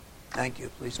Thank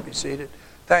you. Please be seated.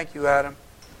 Thank you, Adam.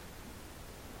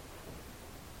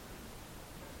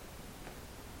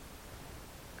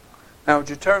 Now, would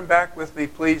you turn back with me,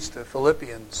 please, to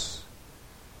Philippians.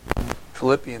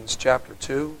 Philippians chapter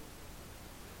 2.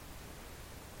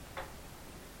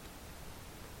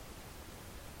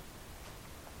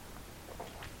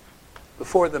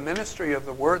 Before the ministry of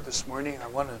the Word this morning, I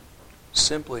want to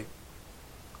simply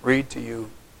read to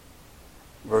you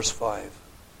verse 5.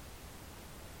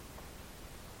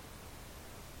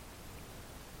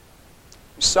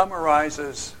 He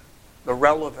summarizes the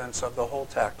relevance of the whole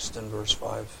text in verse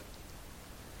 5.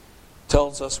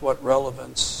 Tells us what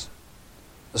relevance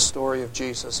the story of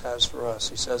Jesus has for us.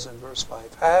 He says in verse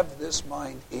 5, "Have this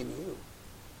mind in you,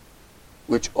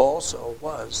 which also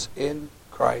was in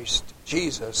Christ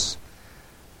Jesus."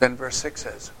 Then verse 6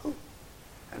 says, "Who?"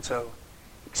 And so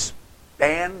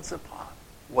expands upon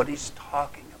what he's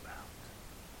talking about.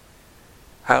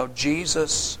 How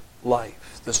Jesus'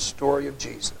 life, the story of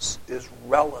Jesus, is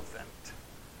relevant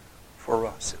for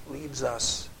us. It leaves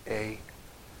us a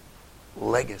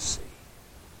legacy.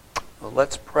 Well,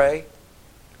 let's pray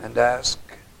and ask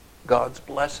God's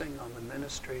blessing on the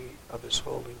ministry of His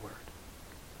holy word.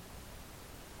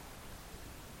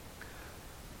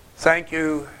 Thank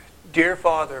you, dear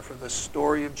Father, for the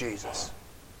story of Jesus.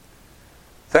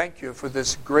 Thank you for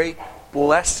this great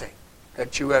blessing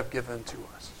that you have given to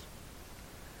us.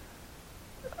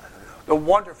 A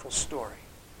wonderful story.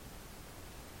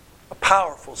 A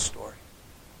powerful story.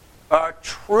 A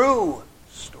true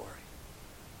story.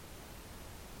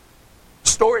 A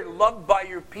story loved by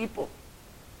your people.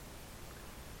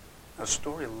 A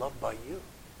story loved by you.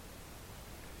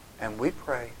 And we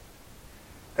pray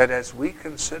that as we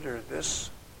consider this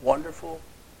wonderful,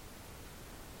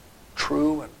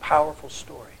 true, and powerful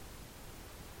story,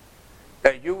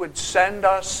 that you would send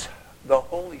us the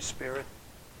Holy Spirit,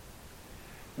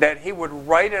 that He would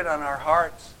write it on our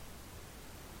hearts,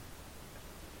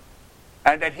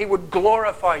 and that He would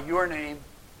glorify your name,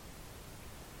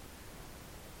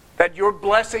 that your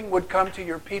blessing would come to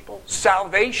your people,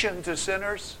 salvation to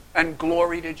sinners, and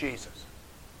glory to Jesus.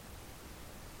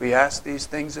 We ask these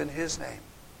things in His name.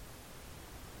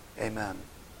 Amen.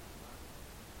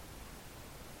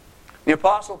 The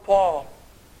Apostle Paul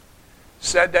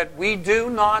said that we do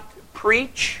not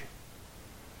preach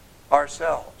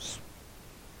ourselves.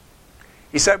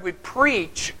 He said we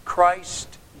preach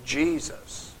Christ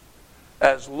Jesus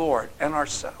as Lord and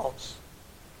ourselves.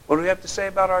 What do we have to say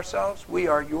about ourselves? We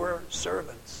are your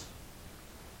servants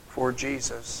for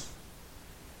Jesus'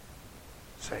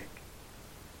 sake.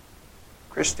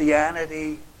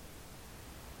 Christianity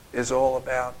is all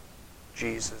about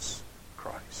Jesus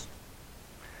Christ.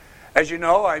 As you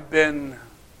know, I've been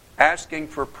asking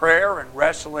for prayer and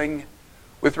wrestling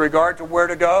with regard to where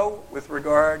to go, with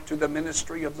regard to the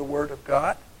ministry of the Word of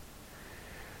God.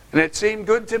 And it seemed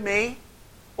good to me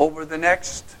over the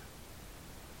next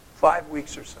 5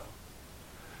 weeks or so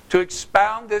to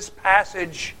expound this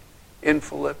passage in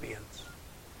Philippians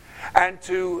and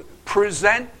to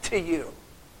present to you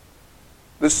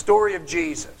the story of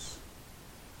Jesus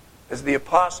as the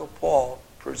Apostle Paul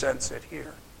presents it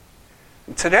here.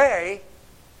 And today,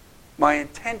 my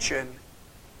intention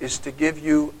is to give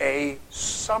you a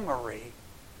summary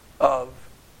of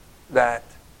that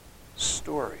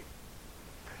story.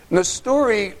 And the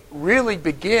story really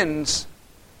begins,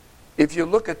 if you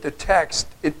look at the text,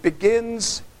 it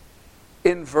begins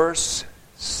in verse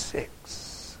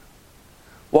 6.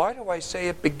 Why do I say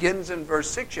it begins in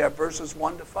verse 6? You have verses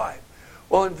 1 to 5.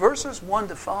 Well, in verses 1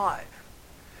 to 5,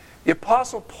 the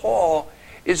Apostle Paul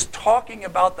is talking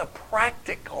about the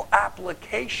practical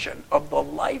application of the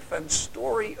life and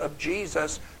story of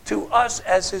Jesus to us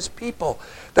as His people.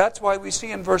 That's why we see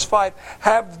in verse 5,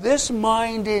 "Have this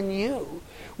mind in you,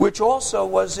 which also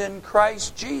was in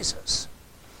Christ Jesus."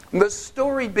 And the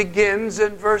story begins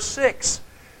in verse 6.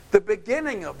 The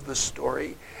beginning of the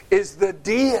story is the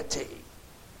deity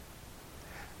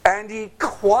and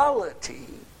equality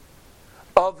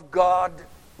of God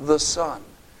the Son.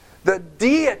 The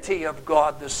deity of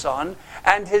God the Son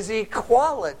and His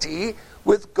equality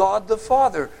with God the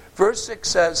Father. Verse 6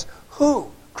 says,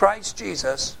 "Who?" Christ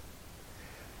Jesus,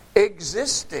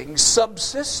 "existing,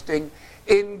 subsisting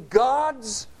in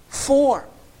God's form,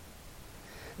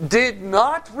 did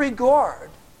not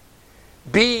regard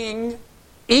being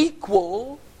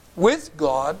equal with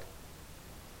God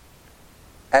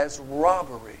as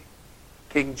robbery."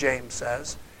 King James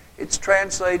says. It's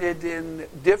translated in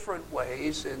different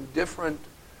ways, in different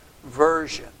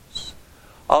versions.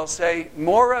 I'll say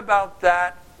more about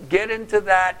that, get into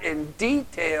that in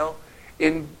detail,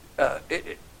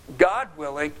 God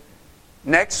willing,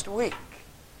 next week.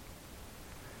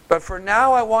 But for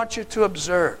now, I want you to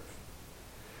observe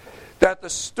that the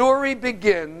story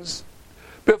begins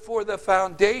before the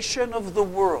foundation of the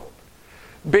world.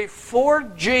 Before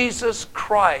Jesus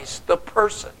Christ, the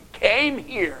person, came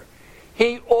here,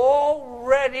 he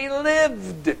already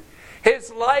lived.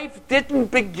 His life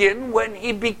didn't begin when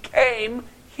he became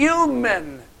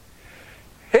human.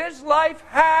 His life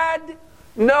had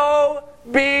no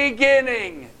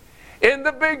beginning. In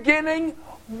the beginning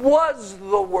was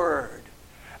the Word,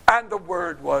 and the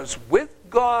Word was with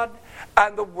God,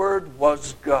 and the Word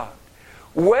was God.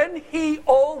 When he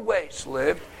always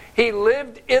lived, he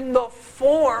lived in the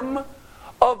form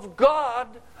of God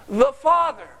the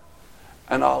Father.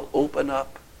 And I'll open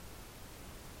up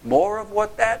more of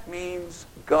what that means,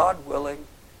 God willing,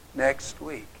 next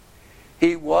week.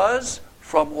 He was,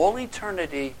 from all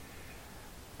eternity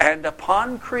and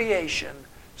upon creation,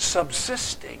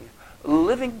 subsisting,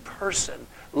 living person,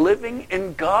 living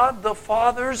in God the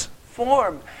Father's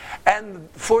form. And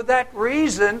for that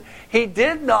reason, he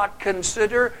did not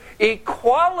consider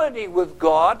equality with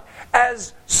God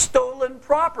as stolen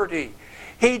property.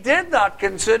 He did not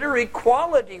consider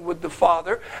equality with the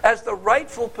Father as the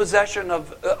rightful possession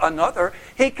of another.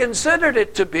 He considered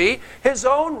it to be his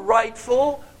own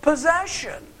rightful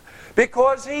possession,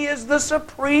 because he is the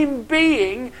supreme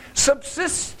being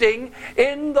subsisting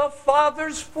in the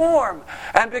Father's form.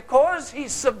 And because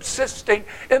he's subsisting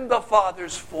in the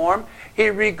Father's form, he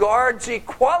regards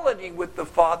equality with the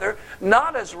Father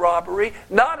not as robbery,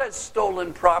 not as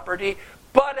stolen property,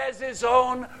 but as his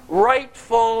own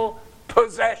rightful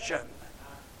possession.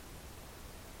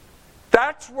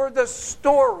 That's where the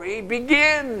story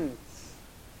begins.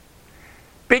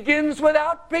 Begins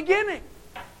without beginning.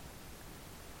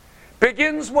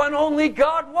 Begins when only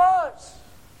God was.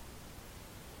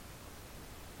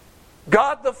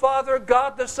 God the Father,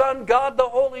 God the Son, God the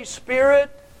Holy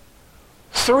Spirit.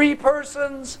 Three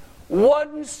persons,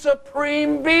 one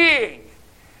supreme being.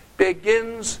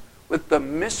 Begins with the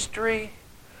mystery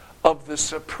of the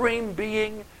supreme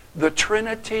being, the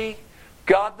Trinity,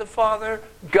 God the Father,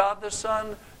 God the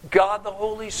Son, God the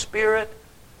Holy Spirit.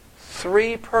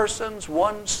 Three persons,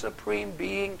 one supreme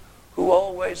being who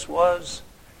always was.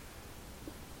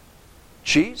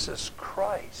 Jesus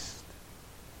Christ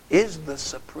is the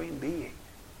supreme being.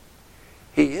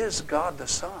 He is God the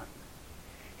Son.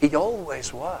 He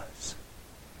always was.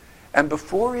 And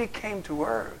before he came to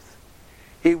earth,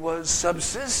 he was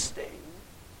subsisting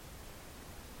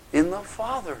in the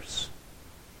Father's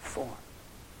form.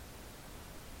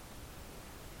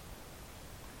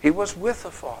 He was with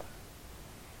the Father.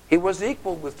 He was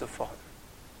equal with the Father,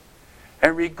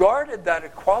 and regarded that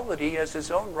equality as his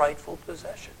own rightful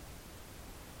possession.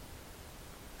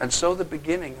 And so the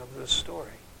beginning of the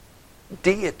story,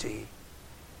 deity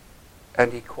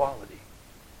and equality,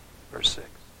 verse 6.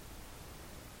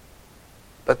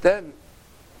 But then,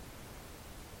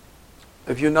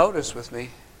 if you notice with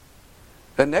me,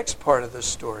 the next part of the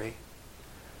story,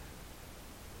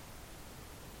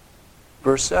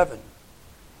 verse 7.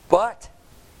 But,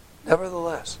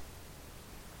 nevertheless,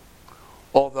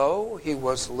 although he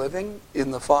was living in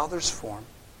the Father's form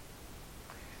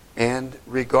and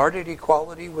regarded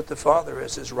equality with the Father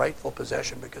as his rightful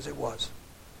possession, because it was,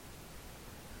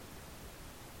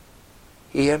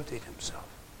 he emptied himself.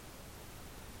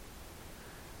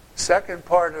 Second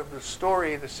part of the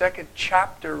story, the second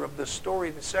chapter of the story,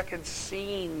 the second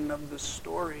scene of the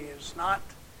story is not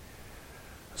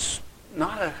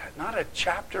a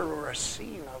chapter or a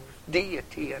scene of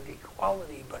deity and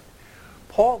equality, but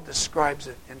Paul describes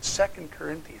it in 2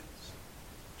 Corinthians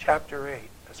chapter 8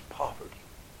 as poverty.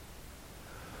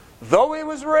 Though he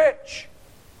was rich,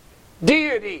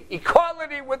 deity,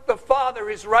 equality with the Father,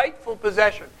 his rightful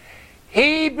possession,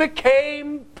 he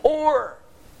became poor.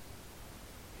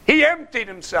 He emptied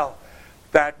himself,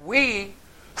 that we,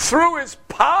 through his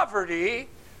poverty,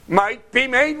 might be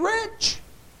made rich.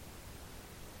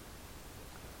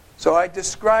 So I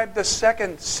described the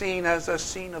second scene as a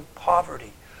scene of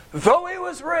poverty. Though he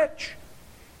was rich,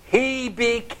 he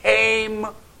became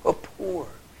poor.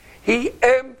 He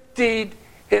emptied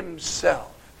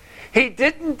himself. He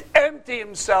didn't empty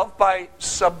himself by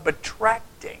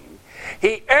subtracting.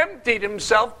 He emptied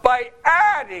himself by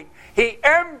adding. He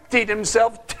emptied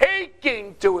himself,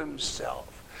 taking to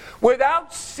himself,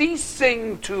 without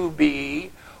ceasing to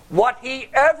be what he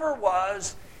ever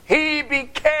was. He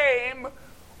became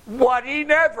what he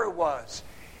never was.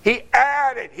 He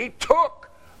added, he took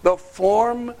the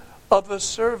form of a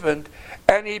servant,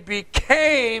 and he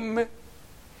became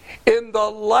in the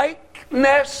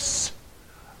likeness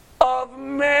of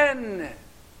men.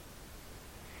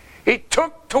 He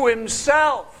took to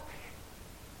himself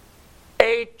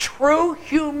a true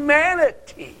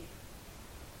humanity.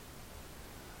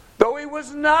 Though he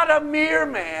was not a mere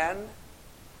man,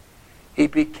 he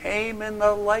became in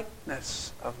the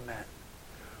likeness of men,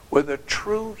 with a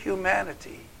true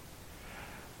humanity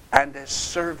and a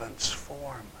servant's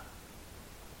form.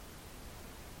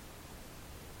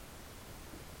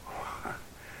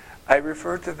 I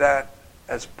refer to that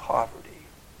as poverty,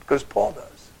 because Paul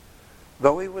does.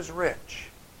 Though he was rich,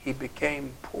 he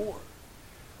became poor,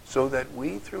 so that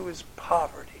we through his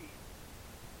poverty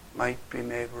might be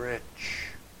made rich.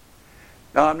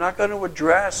 Now, I'm not going to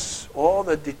address all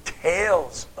the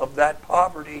details of that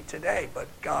poverty today, but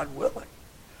God willing,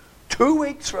 2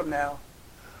 weeks from now,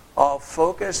 I'll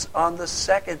focus on the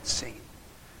second scene,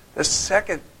 the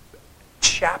second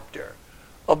chapter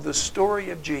of the story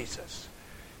of Jesus.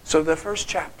 So the first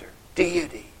chapter,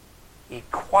 deity,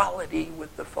 equality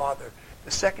with the Father.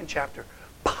 The second chapter,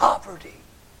 poverty.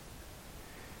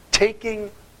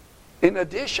 Taking, in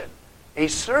addition, a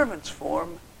servant's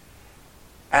form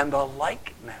and the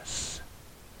likeness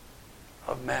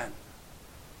of men.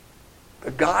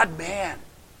 The God-man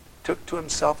took to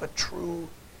himself a true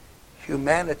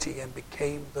humanity and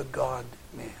became the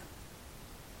God-man.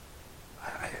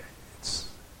 It's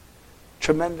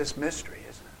tremendous mystery,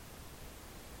 isn't it?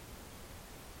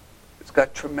 It's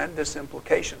got tremendous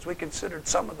implications. We considered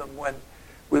some of them when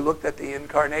we looked at the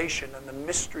incarnation and the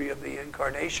mystery of the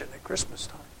incarnation at Christmas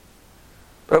time.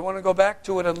 But I want to go back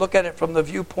to it and look at it from the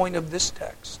viewpoint of this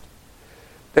text.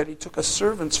 That he took a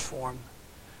servant's form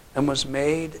and was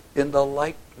made in the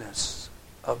likeness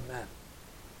of men.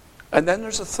 And then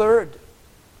there's a third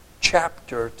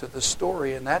chapter to the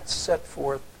story, and that's set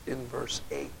forth in verse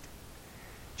 8.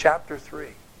 Chapter 3.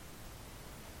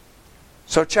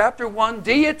 So chapter 1,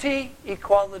 deity,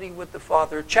 equality with the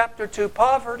Father. Chapter 2,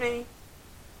 poverty,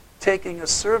 taking a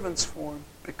servant's form,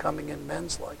 becoming in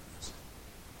men's likeness.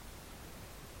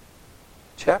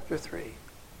 Chapter 3.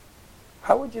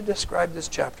 How would you describe this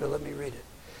chapter? Let me read it.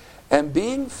 And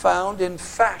being found in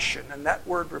fashion, and that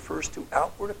word refers to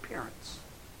outward appearance.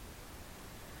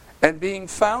 And being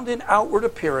found in outward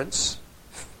appearance,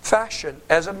 fashion,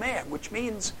 as a man, which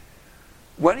means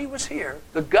when he was here,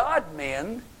 the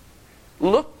God-man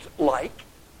looked like,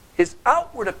 his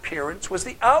outward appearance was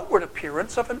the outward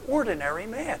appearance of an ordinary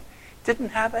man. Didn't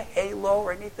have a halo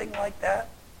or anything like that.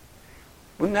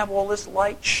 Wouldn't have all this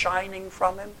light shining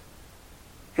from him.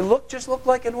 He just looked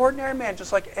like an ordinary man,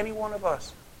 just like any one of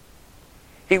us.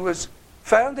 He was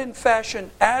found in fashion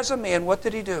as a man. What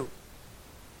did he do?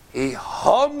 He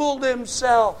humbled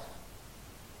himself.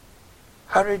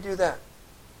 How did he do that?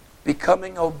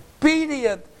 Becoming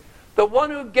obedient. The one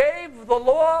who gave the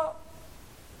law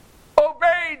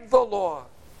obeyed the law.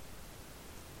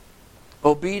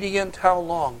 Obedient how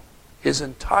long? His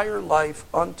entire life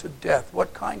unto death.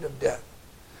 What kind of death?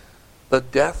 The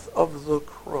death of the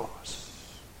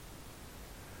cross.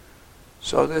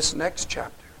 So this next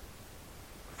chapter,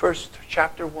 first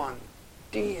chapter 1,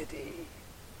 deity,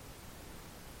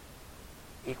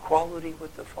 equality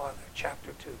with the Father.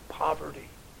 Chapter 2, poverty,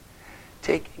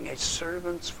 taking a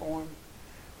servant's form,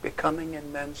 becoming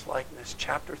in men's likeness.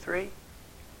 Chapter 3,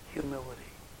 humility.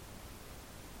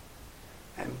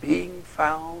 And being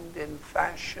found in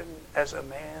fashion as a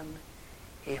man,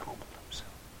 he humbled himself.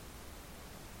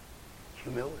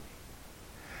 Humility.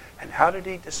 And how did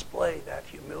he display that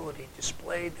humility? He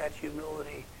displayed that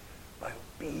humility by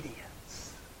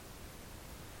obedience.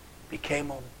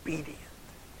 Became obedient.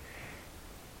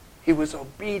 He was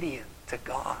obedient to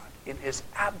God in his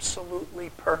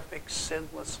absolutely perfect,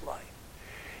 sinless life.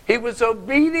 He was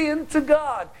obedient to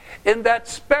God in that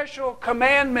special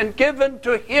commandment given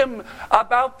to him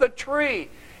about the tree.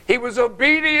 He was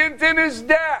obedient in his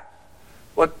death.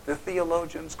 What the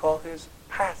theologians call his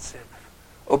passive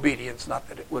obedience. Not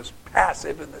that it was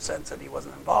passive in the sense that he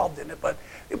wasn't involved in it, but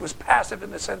it was passive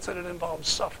in the sense that it involved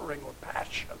suffering or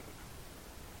passion.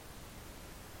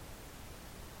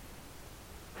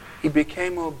 He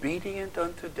became obedient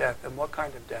unto death. And what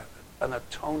kind of death? An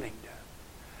atoning death.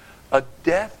 A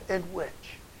death in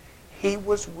which he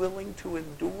was willing to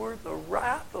endure the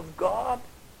wrath of God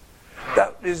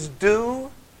that is due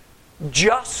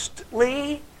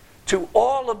justly to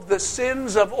all of the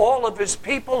sins of all of his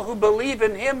people who believe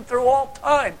in him through all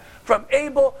time. From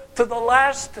Abel to the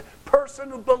last person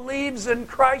who believes in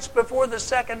Christ before the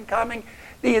second coming.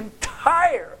 The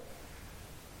entire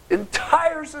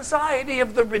society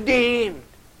of the redeemed.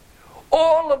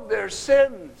 All of their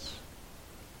sins.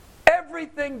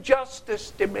 Everything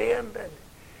justice demanded.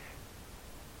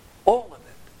 All of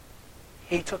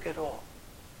it. He took it all.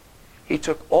 He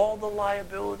took all the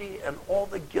liability and all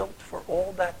the guilt for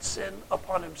all that sin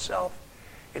upon himself,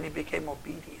 and he became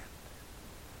obedient.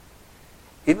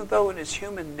 Even though in his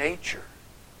human nature,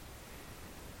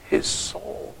 his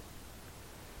soul,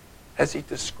 as he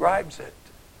describes it,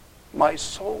 my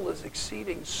soul is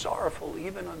exceeding sorrowful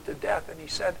even unto death. And he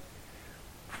said,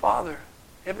 Father,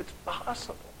 if it's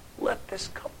possible, let this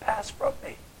cup pass from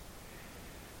me.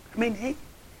 I mean,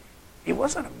 he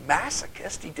wasn't a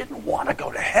masochist. He didn't want to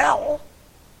go to hell.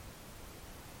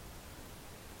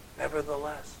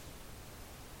 Nevertheless,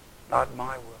 not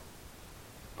my will,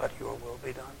 but your will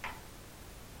be done.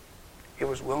 He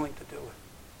was willing to do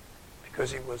it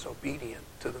because he was obedient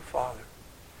to the Father.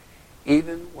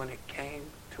 Even when it came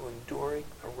to enduring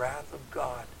the wrath of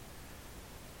God,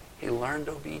 he learned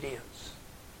obedience.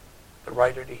 The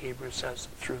writer to Hebrews says,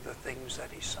 through the things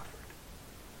that he suffered.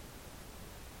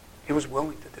 He was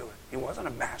willing to do it. He wasn't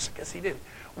a masochist. He didn't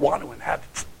want to have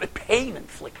pain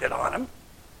inflicted on him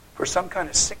for some kind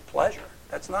of sick pleasure.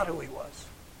 That's not who he was.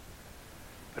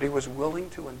 But he was willing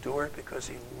to endure it because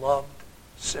he loved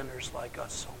sinners like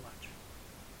us so much.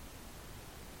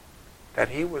 That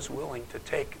he was willing to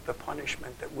take the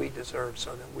punishment that we deserve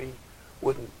so that we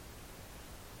wouldn't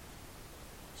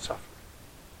suffer.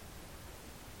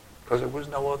 Because there was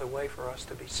no other way for us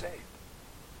to be saved.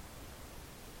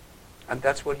 And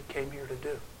that's what he came here to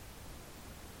do.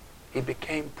 He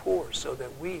became poor so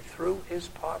that we, through his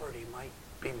poverty, might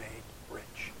be made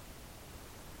rich.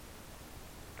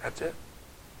 That's it.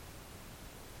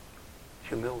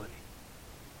 Humility.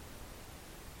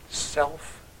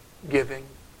 Self-giving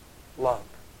love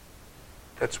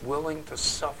that's willing to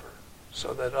suffer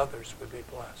so that others would be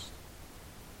blessed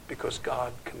because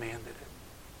God commanded it.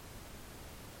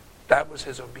 That was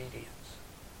his obedience.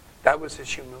 That was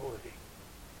his humility.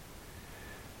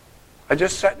 I'm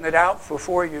just setting it out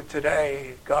before you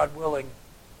today. God willing,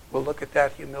 we'll look at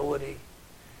that humility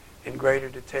in greater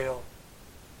detail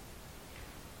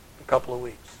in a couple of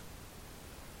weeks.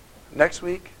 Next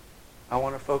week, I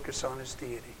want to focus on his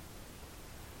deity.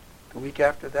 The week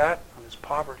after that, on his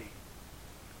poverty.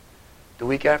 The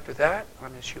week after that,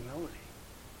 on his humility.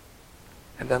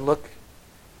 And then look,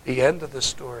 the end of the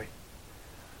story.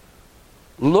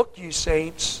 Look, you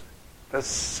saints, the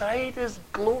sight is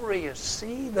glorious.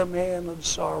 See the man of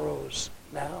sorrows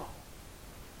now.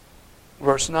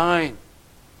 Verse 9.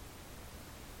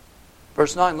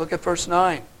 Verse 9, look at verse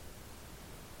 9.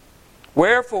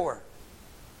 Wherefore,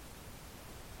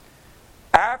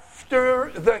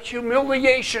 after the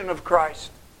humiliation of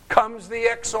Christ comes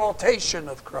the exaltation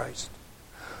of Christ.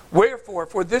 Wherefore,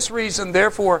 for this reason,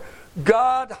 therefore,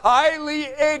 God highly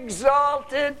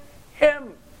exalted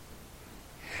him.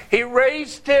 He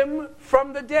raised him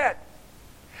from the dead.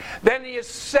 Then he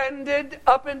ascended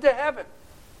up into heaven.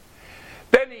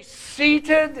 Then he's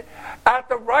seated at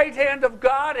the right hand of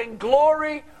God in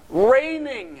glory,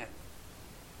 reigning.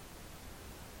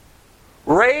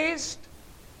 Raised,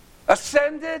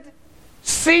 ascended,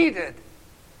 seated.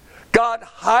 God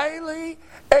highly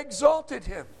exalted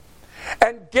him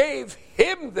and gave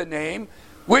him the name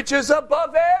which is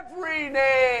above every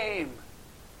name.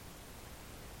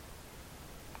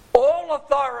 All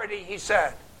authority, he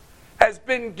said, has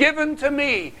been given to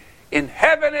me in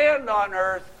heaven and on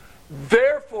earth.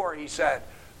 Therefore, he said,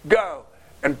 go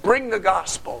and bring the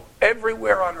gospel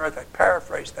everywhere on earth. I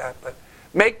paraphrase that, but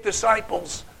make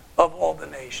disciples of all the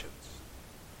nations,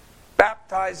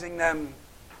 baptizing them,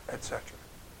 etc.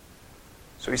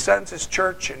 So he sends his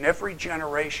church in every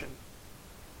generation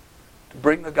to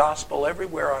bring the gospel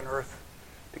everywhere on earth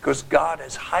because God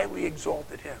has highly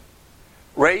exalted him,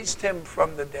 raised him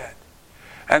from the dead.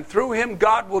 And through him,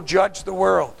 God will judge the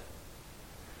world.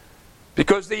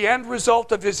 Because the end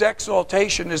result of his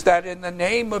exaltation is that in the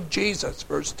name of Jesus,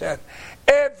 verse 10,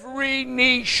 every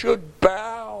knee should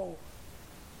bow.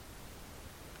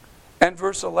 And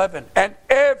verse 11, and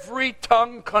every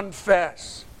tongue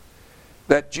confess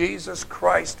that Jesus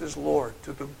Christ is Lord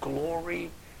to the glory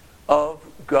of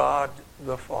God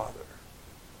the Father.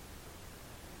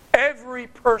 Every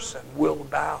person will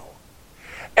bow.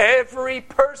 Every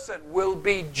person will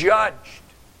be judged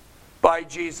by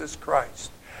Jesus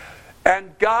Christ.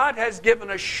 And God has given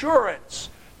assurance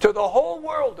to the whole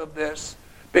world of this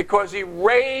because he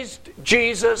raised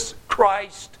Jesus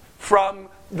Christ from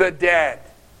the dead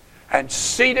and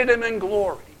seated him in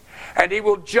glory. And he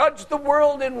will judge the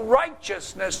world in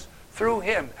righteousness through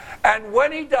him. And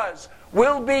when he does,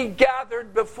 will be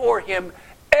gathered before him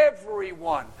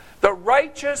everyone, the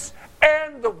righteous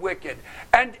and the wicked,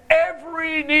 and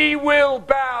every knee will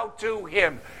bow to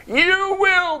him. You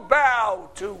will bow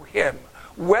to him,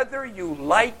 whether you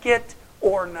like it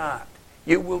or not.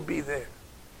 You will be there.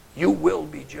 You will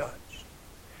be judged.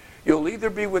 You'll either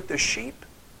be with the sheep,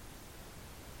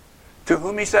 to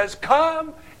whom he says,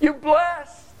 come, you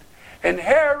blessed,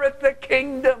 inherit the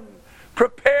kingdom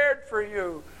prepared for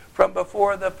you from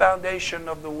before the foundation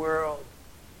of the world.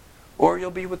 Or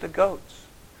you'll be with the goats,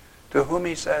 to whom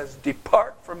he says,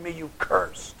 depart from me, you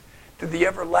cursed, to the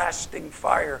everlasting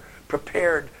fire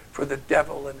prepared for the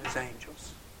devil and his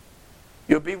angels.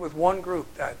 You'll be with one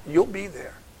group that you'll be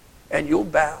there, and you'll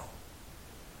bow.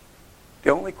 The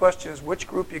only question is which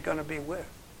group you're going to be with.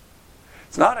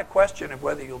 It's not a question of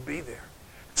whether you'll be there.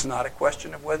 It's not a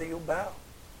question of whether you'll bow.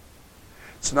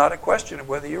 It's not a question of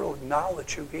whether you'll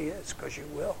acknowledge who he is, because you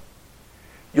will.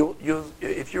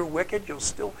 If you're wicked, you'll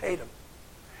still hate him.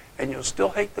 And you'll still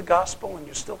hate the gospel, and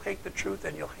you'll still hate the truth,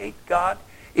 and you'll hate God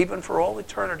even for all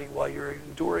eternity while you're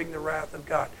enduring the wrath of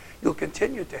God. You'll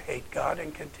continue to hate God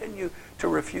and continue to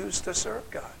refuse to serve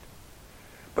God.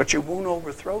 But you won't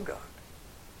overthrow God.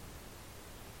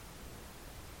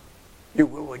 You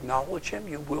will acknowledge him,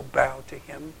 you will bow to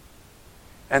him,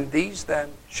 and these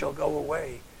then shall go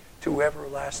away to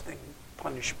everlasting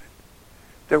punishment.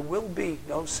 There will be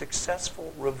no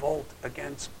successful revolt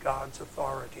against God's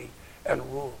authority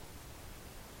and rule.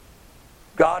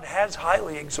 God has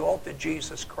highly exalted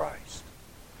Jesus Christ,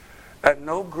 and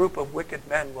no group of wicked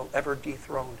men will ever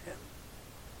dethrone him.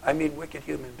 I mean wicked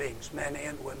human beings, men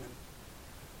and women.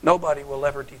 Nobody will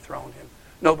ever dethrone him.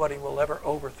 Nobody will ever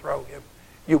overthrow him.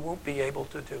 You won't be able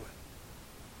to do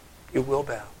it. You will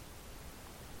bow.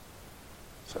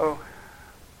 So,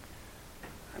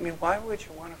 I mean, why would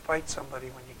you want to fight somebody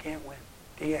when you can't win?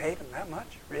 Do you hate him that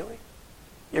much? Really?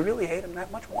 You really hate him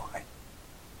that much? Why?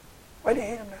 Why do you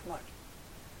hate him that much?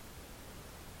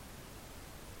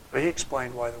 But he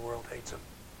explained why the world hates him.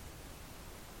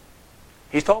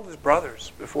 He told his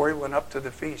brothers before he went up to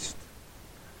the feast,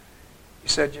 he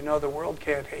said, you know, the world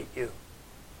can't hate you.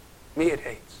 Me it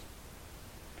hates.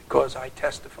 Because I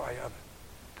testify of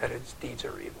it, that its deeds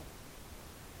are evil.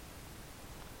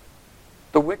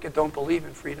 The wicked don't believe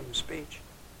in freedom of speech.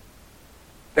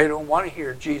 They don't want to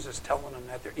hear Jesus telling them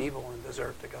that they're evil and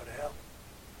deserve to go to hell.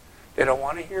 They don't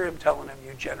want to hear him telling them,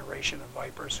 you generation of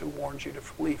vipers, who warns you to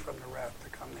flee from the wrath to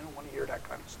come. They don't want to hear that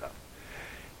kind of stuff.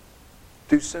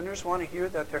 Do sinners want to hear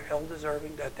that they're hell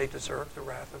deserving, that they deserve the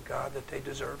wrath of God, that they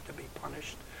deserve to be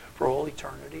punished for all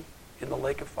eternity in the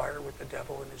lake of fire with the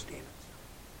devil and his demons?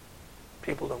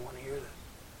 People don't want to hear this.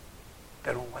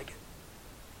 They don't like it.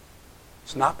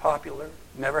 It's not popular.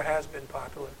 Never has been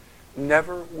popular.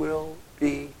 Never will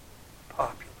be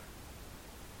popular.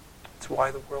 It's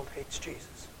why the world hates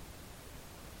Jesus.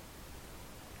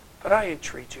 But I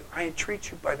entreat you. I entreat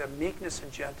you by the meekness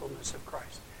and gentleness of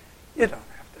Christ. You don't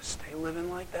have to stay living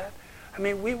like that. I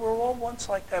mean, we were all once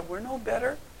like that. We're no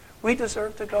better. We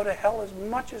deserve to go to hell as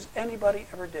much as anybody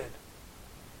ever did.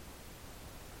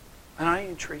 And I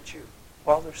entreat you,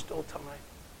 while there's still time,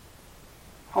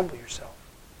 humble yourself.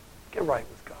 Get right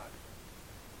with God.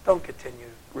 Don't continue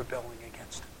rebelling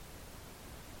against him.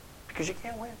 Because you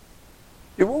can't win.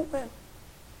 You won't win.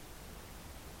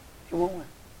 You won't win.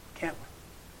 You can't win.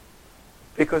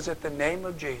 Because at the name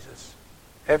of Jesus,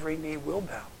 every knee will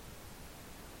bow,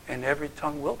 and every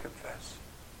tongue will confess,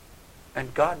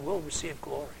 and God will receive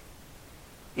glory,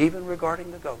 even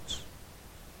regarding the goats,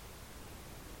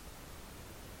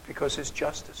 because his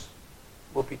justice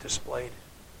will be displayed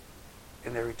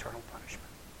in their eternal punishment.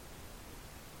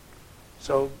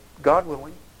 So, God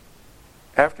willing,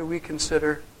 after we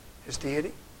consider his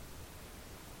deity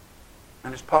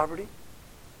and his poverty,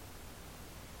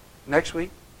 next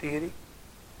week, deity,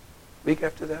 week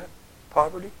after that,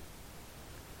 poverty,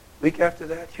 week after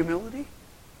that, humility,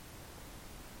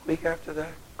 week after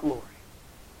that, glory.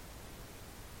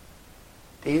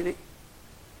 Deity,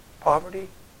 poverty,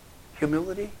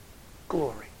 humility,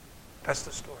 glory. That's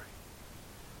the story.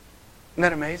 Isn't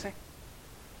that amazing?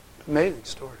 Amazing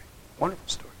story. Wonderful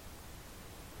story.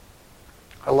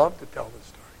 I love to tell this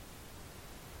story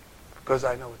because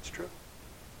I know it's true.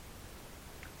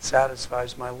 It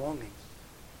satisfies my longings.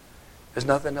 There's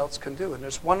nothing else can do. And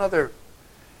there's one other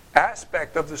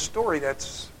aspect of the story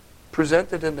that's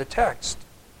presented in the text,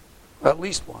 at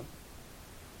least one.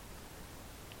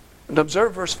 And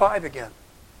observe verse 5 again.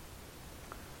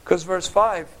 Because verse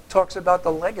 5 talks about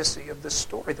the legacy of this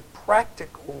story, the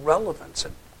practical relevance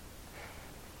and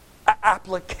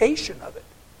application of it.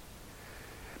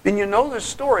 And you know this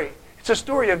story. It's a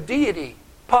story of deity,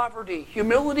 poverty,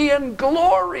 humility, and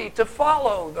glory to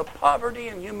follow the poverty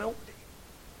and humility.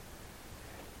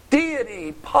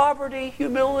 Deity, poverty,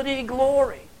 humility,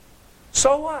 glory.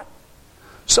 So what?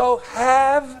 So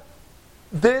have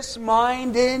this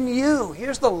mind in you.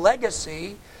 Here's the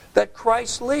legacy that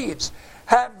Christ leaves.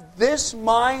 Have this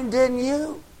mind in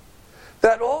you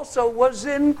that also was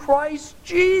in Christ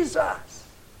Jesus.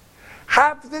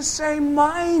 Have the same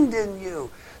mind in you,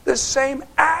 the same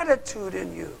attitude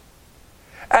in you.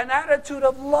 An attitude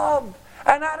of love,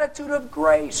 an attitude of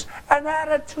grace, an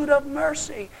attitude of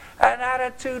mercy, an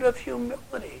attitude of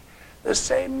humility. The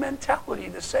same mentality,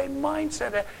 the same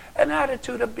mindset, an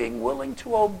attitude of being willing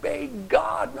to obey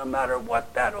God no matter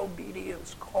what that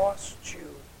obedience costs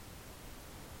you.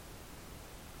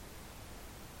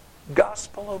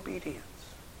 Gospel obedience,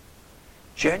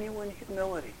 genuine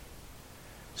humility,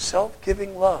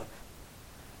 self-giving love.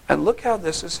 And look how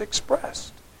this is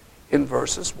expressed in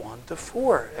verses 1 to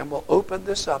 4. And we'll open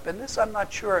this up. And this, I'm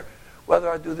not sure whether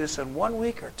I'll do this in 1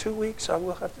 week or 2 weeks. I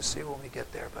will have to see when we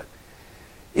get there. But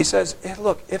he says,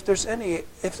 look, if there's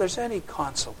any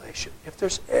consolation, if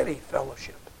there's any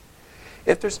fellowship,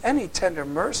 if there's any tender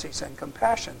mercies and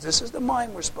compassions, this is the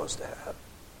mind we're supposed to have.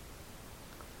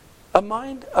 A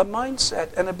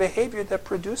mindset and a behavior that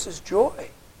produces joy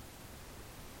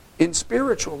in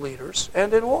spiritual leaders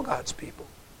and in all God's people.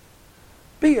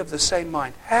 Be of the same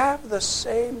mind. Have the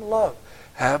same love.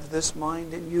 Have this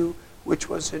mind in you which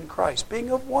was in Christ.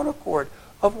 Being of one accord,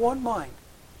 of one mind.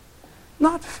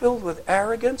 Not filled with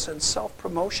arrogance and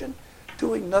self-promotion,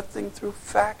 doing nothing through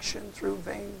faction, through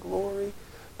vainglory,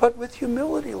 but with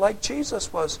humility like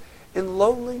Jesus was, in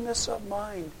lowliness of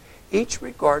mind, each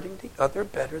regarding the other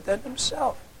better than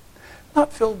himself.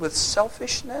 Not filled with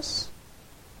selfishness,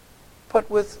 but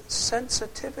with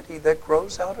sensitivity that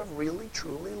grows out of really,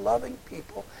 truly loving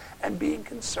people and being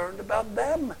concerned about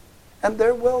them and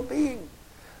their well-being.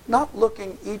 Not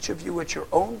looking each of you at your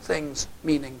own things,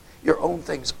 meaning your own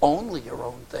things, only your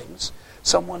own things.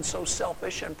 Someone so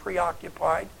selfish and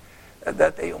preoccupied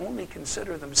that they only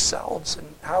consider themselves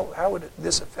and how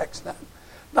this affects them.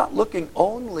 Not looking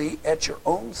only at your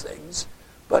own things,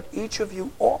 but each of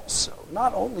you also.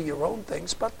 Not only your own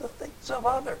things, but the things of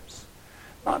others.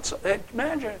 Not so.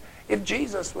 Imagine if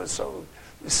Jesus was so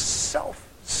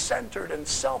self-centered and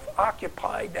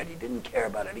self-occupied that he didn't care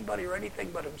about anybody or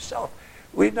anything but himself.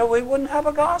 We know we wouldn't have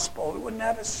a gospel. We wouldn't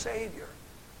have a Savior.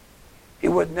 He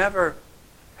would never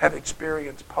have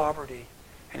experienced poverty,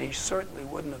 and he certainly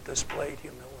wouldn't have displayed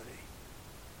humility.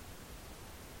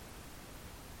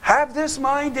 Have this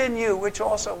mind in you, which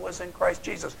also was in Christ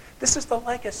Jesus. This is the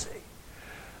legacy.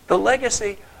 The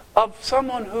legacy of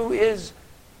someone who is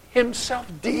himself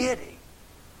deity,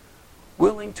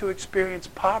 willing to experience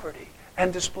poverty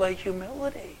and display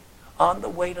humility on the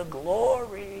way to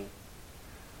glory,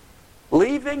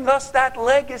 leaving us that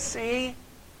legacy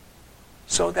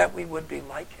so that we would be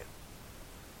like him.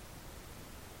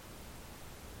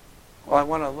 Well, I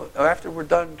want to look, after we're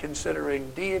done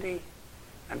considering deity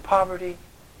and poverty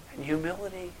and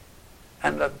humility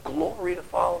and the glory to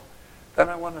follow, then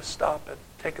I want to stop and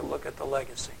take a look at the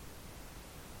legacy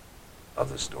of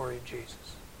the story of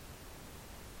Jesus.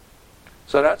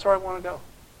 So that's where I want to go.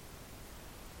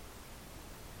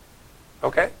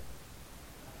 Okay?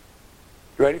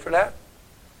 You ready for that?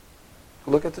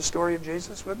 Look at the story of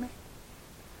Jesus with me?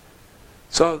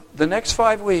 So the next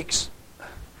 5 weeks,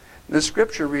 the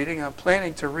scripture reading, I'm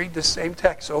planning to read the same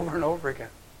text over and over again.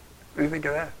 What do you think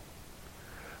of that?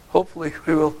 Hopefully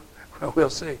we'll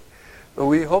see. But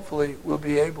we hopefully will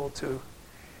be able to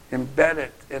embed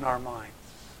it in our minds.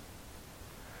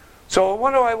 So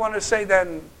what do I want to say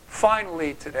then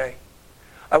finally today?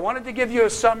 I wanted to give you a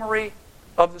summary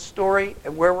of the story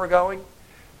and where we're going.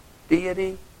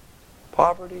 Deity,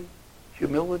 poverty,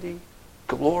 humility,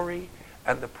 glory,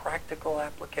 and the practical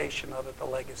application of it, the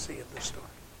legacy of the story.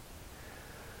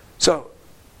 So,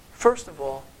 first of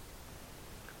all,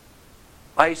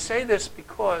 I say this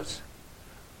because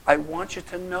I want you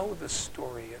to know the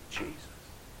story of Jesus.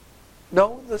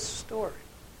 Know the story.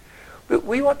 But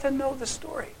we ought to know the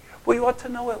story. We ought to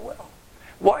know it well.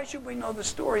 Why should we know the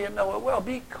story and know it well?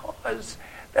 Because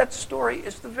that story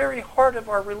is the very heart of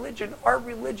our religion. Our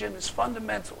religion is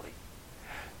fundamentally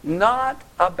not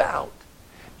about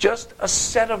just a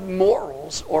set of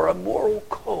morals or a moral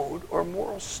code or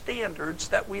moral standards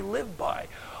that we live by.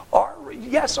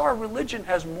 Yes, our religion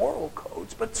has moral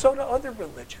codes, but so do other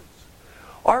religions.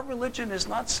 Our religion is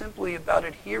not simply about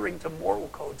adhering to moral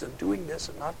codes and doing this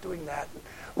and not doing that, and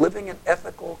living an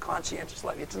ethical, conscientious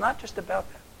life. It's not just about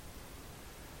that.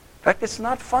 In fact, it's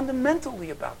not fundamentally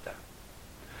about that.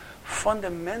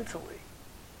 Fundamentally,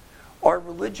 our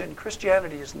religion,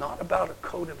 Christianity, is not about a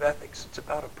code of ethics. It's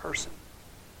about a person.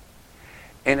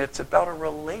 And it's about a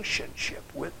relationship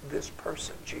with this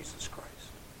person, Jesus Christ.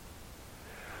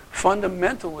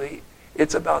 Fundamentally,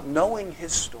 it's about knowing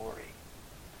his story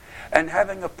and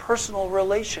having a personal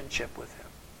relationship with him.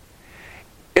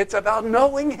 It's about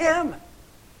knowing Him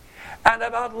and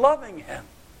about loving Him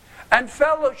and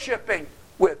fellowshipping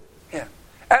with Him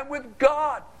and with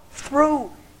God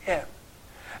through Him.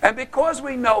 And because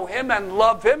we know Him and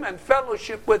love Him and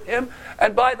fellowship with Him,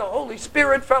 and by the Holy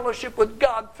Spirit fellowship with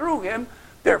God through Him,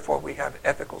 therefore we have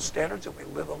ethical standards and we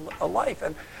live a life.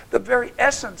 And the very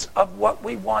essence of what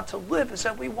we want to live is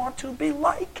that we want to be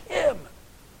like Him.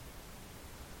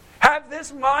 Have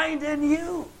this mind in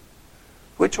you,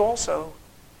 which also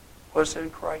was in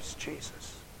Christ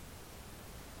Jesus.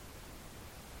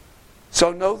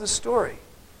 So know the story.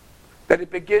 That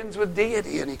it begins with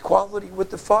deity and equality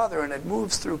with the Father, and it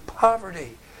moves through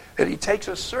poverty. That He takes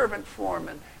a servant form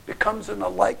and becomes in the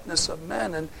likeness of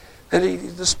men, and that He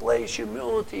displays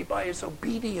humility by His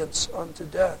obedience unto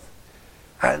death.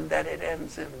 And that it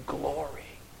ends in glory.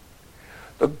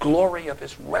 The glory of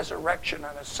His resurrection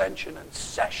and ascension and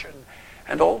session,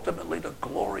 and ultimately the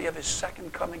glory of His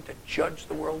second coming to judge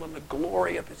the world, and the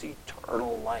glory of His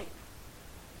eternal life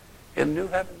in new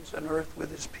heavens and earth with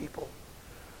His people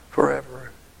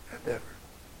forever and ever.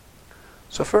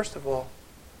 So first of all,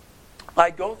 I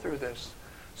go through this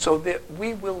so that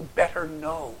we will better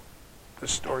know the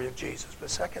story of Jesus. But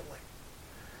secondly,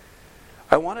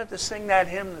 I wanted to sing that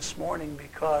hymn this morning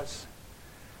because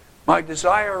my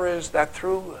desire is that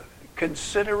through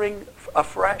considering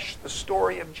afresh the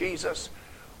story of Jesus,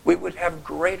 we would have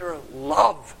greater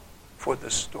love for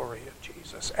the story of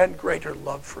Jesus and greater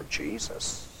love for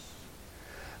Jesus.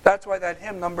 That's why that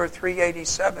hymn, number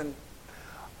 387,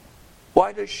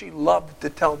 why does she love to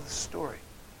tell the story?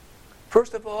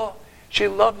 First of all, she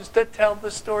loves to tell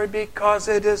the story because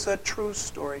it is a true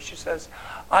story. She says,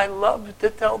 I love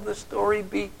to tell the story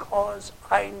because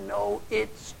I know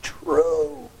it's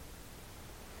true.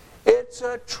 It's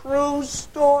a true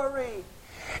story.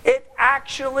 It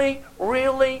actually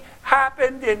really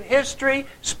happened in history,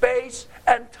 space,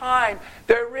 and time.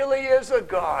 There really is a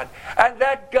God. And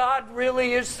that God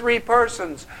really is three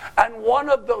persons. And one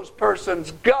of those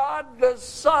persons, God the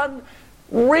Son,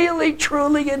 really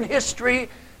truly in history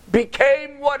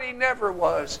became what He never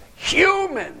was,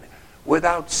 human,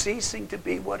 without ceasing to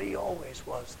be what He always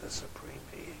was, the supreme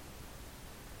being.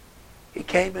 He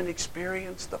came and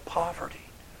experienced the poverty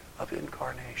of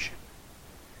incarnation.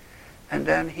 And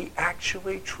then He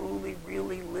actually, truly,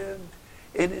 really lived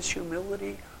in His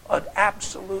humility an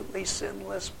absolutely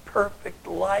sinless, perfect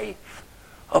life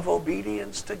of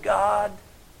obedience to God.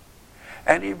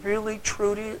 And He really,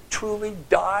 truly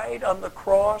died on the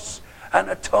cross, an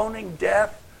atoning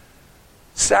death,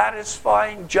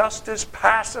 satisfying justice,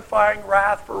 pacifying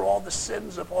wrath for all the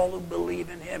sins of all who believe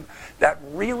in Him. That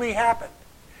really happened.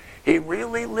 He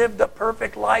really lived a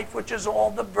perfect life, which is all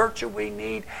the virtue we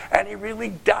need. And He really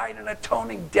died an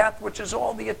atoning death, which is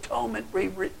all the atonement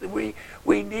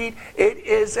we need. It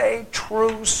is a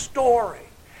true story.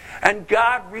 And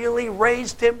God really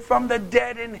raised Him from the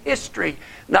dead in history,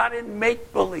 not in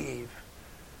make-believe,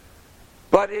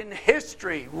 but in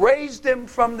history. Raised Him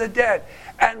from the dead.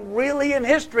 And really in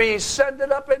history, He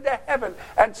ascended up into heaven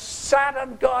and sat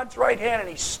on God's right hand, and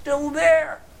He's still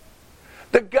there.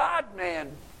 The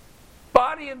God-man,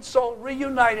 body and soul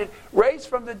reunited, raised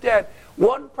from the dead.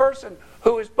 One person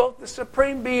who is both the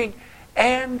supreme being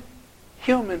and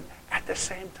human at the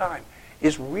same time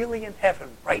is really in heaven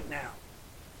right now.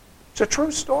 It's a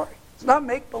true story. It's not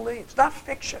make-believe. It's not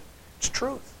fiction. It's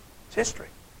truth. It's history.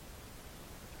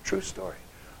 True story.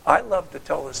 I love to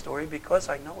tell the story because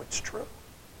I know it's true.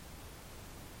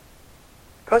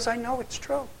 Because I know it's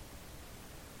true.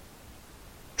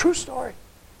 True story.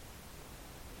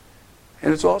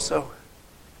 And it's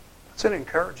an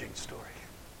encouraging story.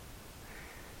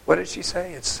 What did she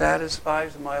say? It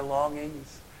satisfies my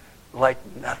longings like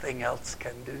nothing else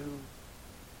can do.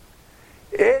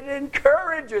 It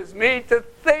encourages me to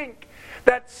think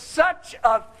that such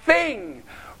a thing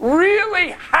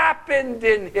really happened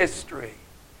in history.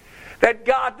 That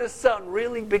God the Son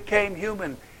really became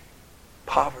human.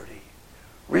 Poverty.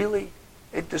 Really,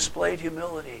 it displayed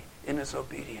humility in His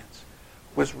obedience.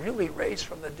 Was really raised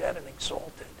from the dead and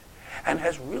exalted. And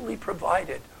has really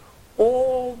provided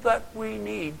all that we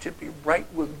need to be right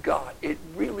with God. It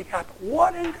really happened.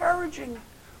 What an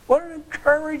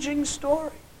encouraging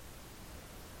story.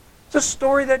 It's a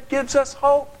story that gives us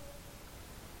hope.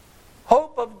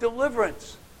 Hope of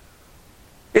deliverance.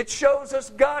 It shows us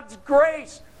God's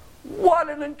grace. What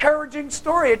an encouraging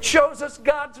story. It shows us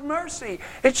God's mercy.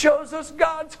 It shows us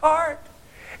God's heart.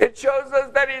 It shows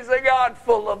us that He's a God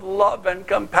full of love and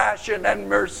compassion and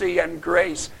mercy and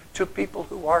grace to people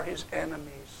who are His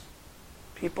enemies,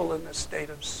 people in a state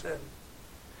of sin.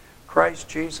 Christ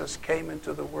Jesus came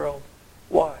into the world.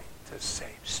 Why? To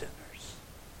save sinners.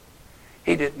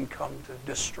 He didn't come to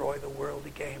destroy the world.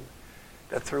 He came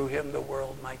that through him the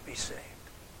world might be saved.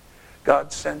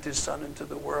 God sent his Son into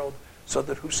the world so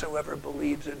that whosoever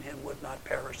believes in him would not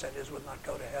perish, that is, would not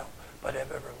go to hell, but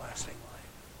have everlasting life.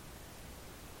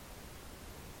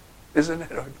 Isn't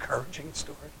it an encouraging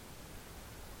story?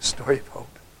 A story of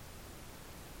hope.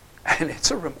 And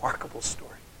it's a remarkable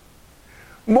story.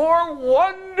 More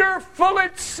wonderful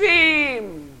it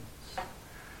seems.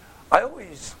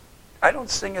 I don't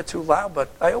sing it too loud, but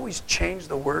I always change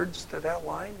the words to that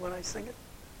line when I sing it.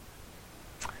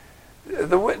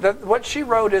 What she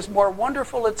wrote is, more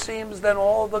wonderful it seems than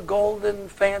all the golden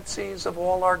fancies of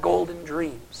all our golden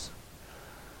dreams.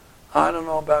 I don't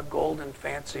know about golden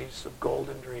fancies of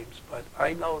golden dreams, but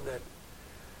I know that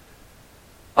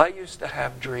I used to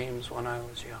have dreams when I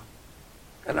was young.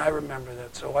 And I remember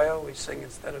that. So I always sing,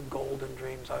 instead of golden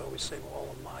dreams, I always sing all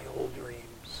of my old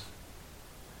dreams.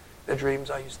 The dreams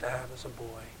I used to have as a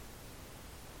boy.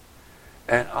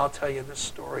 And I'll tell you, this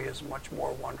story is much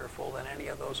more wonderful than any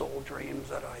of those old dreams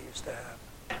that I used to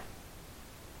have.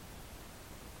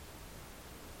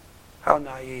 How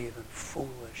naive and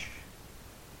foolish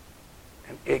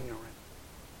and ignorant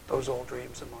those old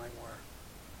dreams of mine were.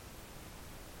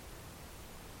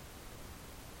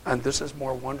 And this is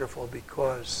more wonderful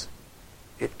because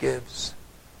it gives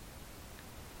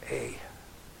a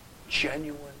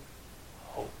genuine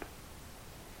hope.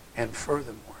 And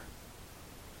furthermore,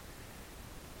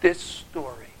 this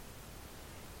story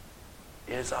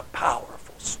is a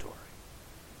powerful story.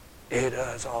 It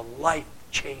is a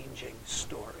life-changing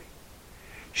story.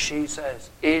 She says,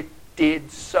 it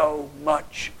did so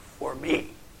much for me.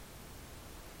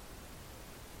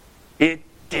 It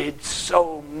did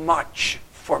so much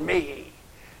for me.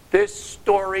 This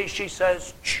story, she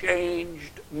says,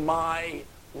 changed my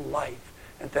life.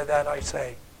 And to that I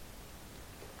say,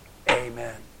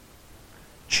 amen.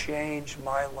 Changed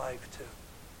my life too.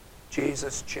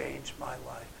 Jesus changed my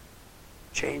life.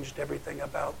 Changed everything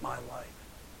about my life.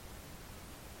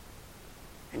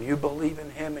 And you believe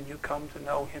in him and you come to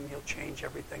know him, he'll change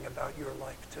everything about your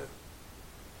life too.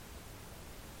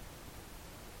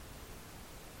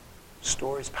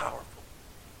 Story's powerful.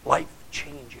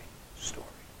 Life-changing story.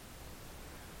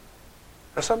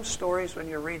 Now, some stories, when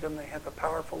you read them, they have a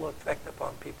powerful effect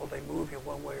upon people. They move you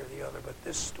one way or the other. But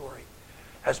this story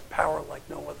has power like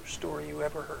no other story you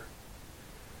ever heard.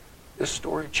 This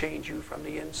story changed you from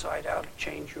the inside out. It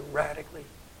changed you radically.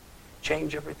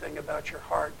 Change everything about your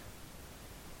heart.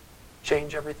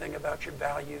 Change everything about your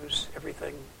values.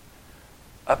 Everything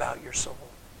about your soul.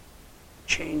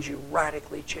 Change you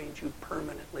radically, change you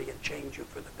permanently, and change you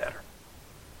for the better.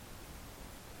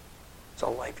 It's a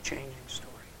life-changing story.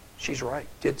 She's right.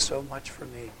 Did so much for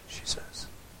me, she says.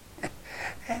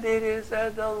 And it is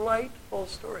a delightful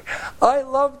story. I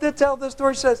love to tell the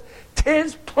story. She says,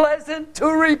 'tis pleasant to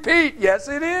repeat. Yes,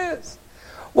 it is.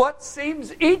 What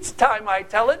seems each time I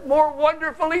tell it more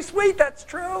wonderfully sweet. That's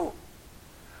true.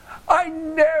 I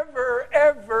never,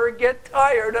 ever get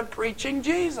tired of preaching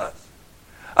Jesus.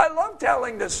 I love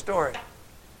telling this story.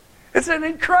 It's an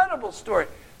incredible story.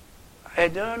 I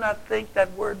do not think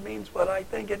that word means what I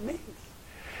think it means.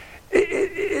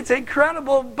 It's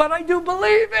incredible, but I do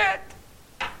believe it.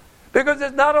 Because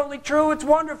it's not only true, it's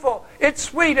wonderful. It's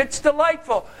sweet. It's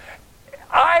delightful.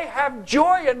 I have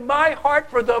joy in my heart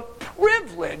for the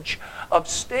privilege of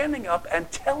standing up and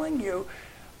telling you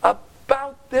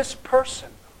about this person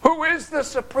who is the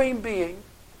supreme being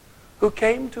who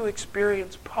came to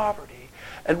experience poverty.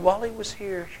 And while he was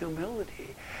here,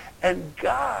 humility. And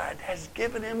God has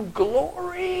given him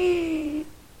glory.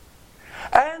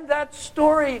 And that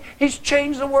story, he's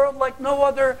changed the world like no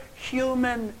other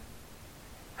human,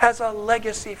 has a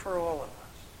legacy for all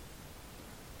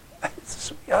of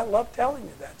us. I love telling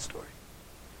you that story.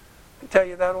 I tell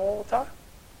you that all the time.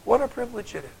 What a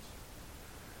privilege it is.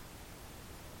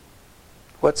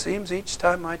 What seems each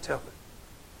time I tell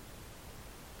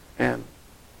it. And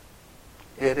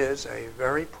it is a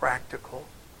very practical,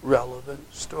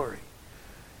 relevant story.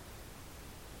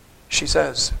 She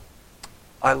says,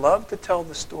 I love to tell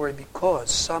the story because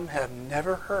some have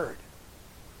never heard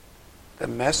the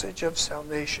message of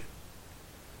salvation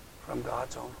from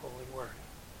God's own holy word.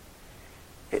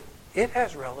 It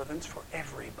has relevance for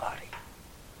everybody.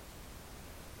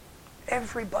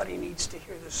 Everybody needs to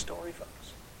hear this story,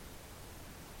 folks.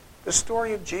 The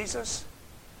story of Jesus,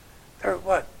 there are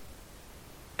what?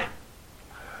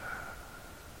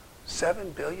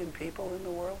 7 billion people in the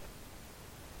world?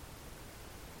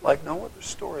 Like no other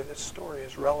story, this story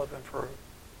is relevant for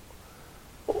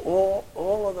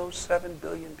all of those 7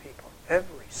 billion people.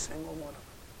 Every single one of them.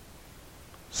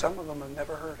 Some of them have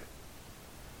never heard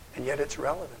it. And yet it's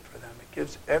relevant for them. It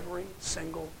gives every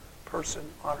single person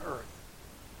on earth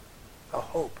a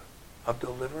hope of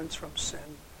deliverance from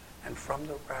sin and from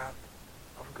the wrath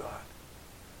of God.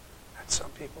 And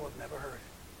some people have never heard it.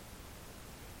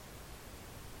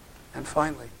 And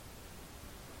finally,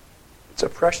 it's a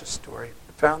precious story.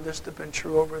 I found this to have been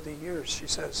true over the years. She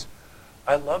says,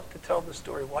 I love to tell the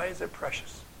story. Why is it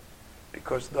precious?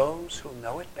 Because those who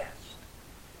know it best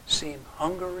seem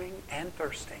hungering and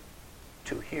thirsting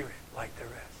to hear it like the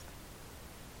rest.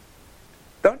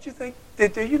 Don't you think,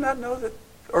 do you not know that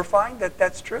or find that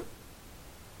that's true?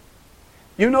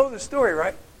 You know the story,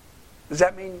 right? Does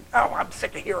that mean, oh, I'm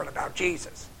sick of hearing about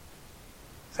Jesus?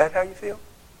 Is that how you feel?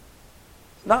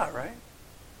 It's not, right?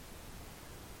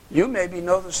 You maybe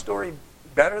know the story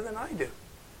better than I do.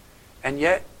 And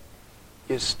yet,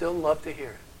 you still love to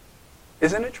hear it.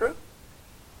 Isn't it true?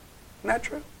 Isn't that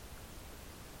true?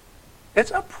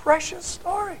 It's a precious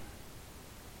story.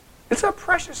 It's a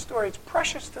precious story. It's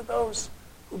precious to those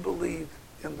who believe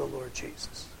in the Lord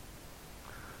Jesus.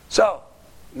 So,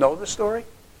 know the story?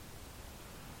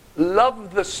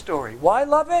 Love the story. Why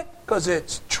love it? Because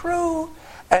it's true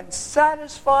and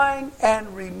satisfying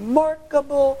and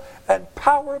remarkable and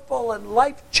powerful and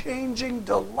life-changing,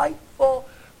 delightful,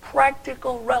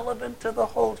 practical, relevant to the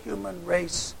whole human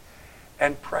race,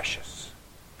 and precious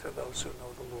to those who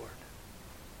know the Lord.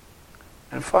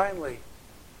 And finally,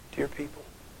 dear people,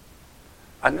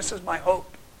 and this is my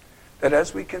hope, that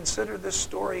as we consider this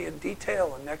story in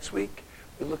detail, and next week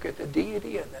we look at the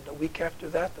deity, and then the week after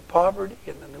that the poverty,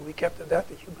 and then the week after that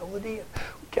the humility, and the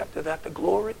week after that the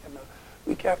glory, and the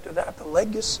week after that the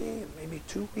legacy, and maybe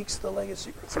 2 weeks the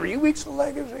legacy, or 3 weeks the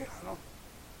legacy, I don't know.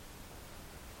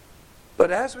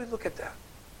 But as we look at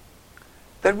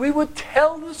that we would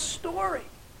tell the story,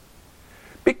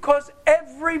 because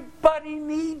everybody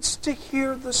needs to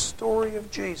hear the story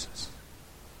of Jesus.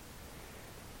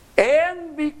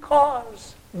 And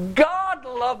because God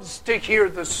loves to hear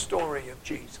the story of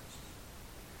Jesus.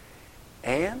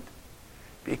 And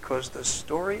because the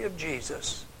story of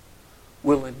Jesus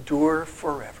will endure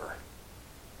forever.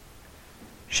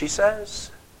 She says,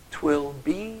 "'Twill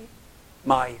be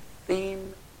my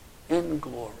theme in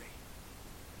glory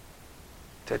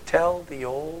to tell the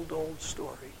old, old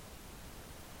story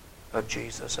of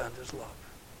Jesus and his love."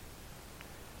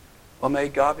 Well, may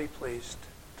God be pleased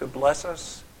to bless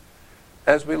us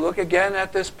as we look again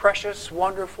at this precious,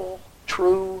 wonderful,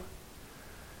 true,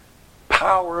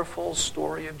 powerful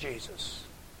story of Jesus.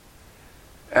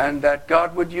 And that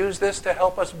God would use this to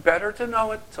help us better to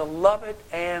know it, to love it,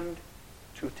 and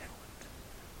to tell it.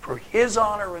 For his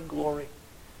honor and glory,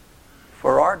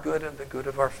 for our good and the good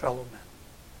of our fellow men.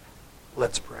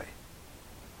 Let's pray.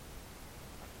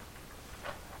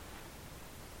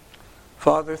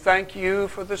 Father, thank you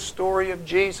for the story of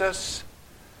Jesus.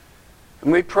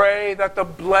 And we pray that the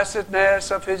blessedness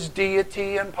of his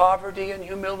deity and poverty and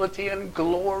humility and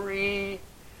glory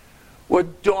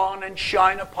would dawn and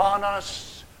shine upon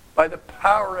us by the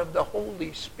power of the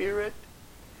Holy Spirit.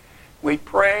 We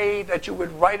pray that you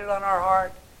would write it on our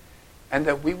heart and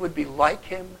that we would be like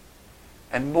him.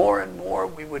 And more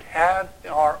we would have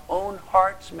our own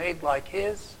hearts made like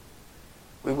his.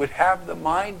 We would have the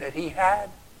mind that he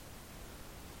had.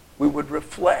 We would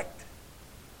reflect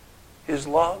his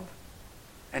love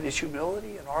and his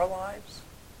humility in our lives.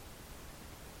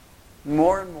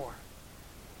 More and more.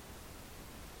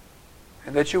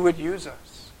 And that you would use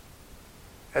us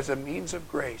as a means of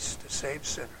grace to save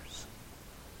sinners.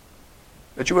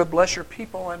 That you would bless your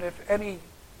people, and if any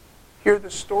hear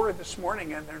the story this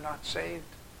morning and they're not saved,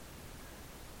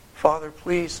 Father,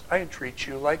 please, I entreat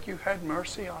you, like you had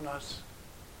mercy on us,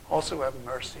 also have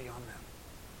mercy on them.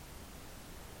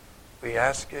 We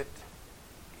ask it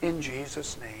in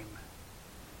Jesus' name.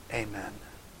 Amen.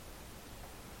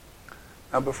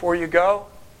 Now before you go,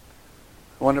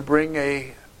 I want to bring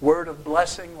a word of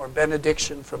blessing or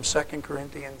benediction from 2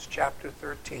 Corinthians chapter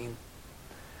 13.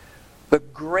 The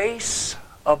grace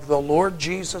of the Lord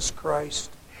Jesus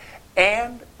Christ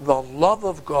and the love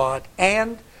of God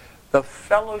and the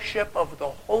fellowship of the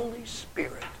Holy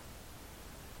Spirit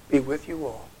be with you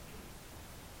all.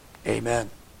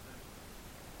 Amen.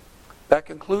 That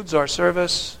concludes our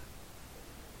service.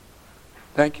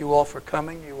 Thank you all for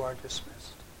coming. You are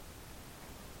dismissed.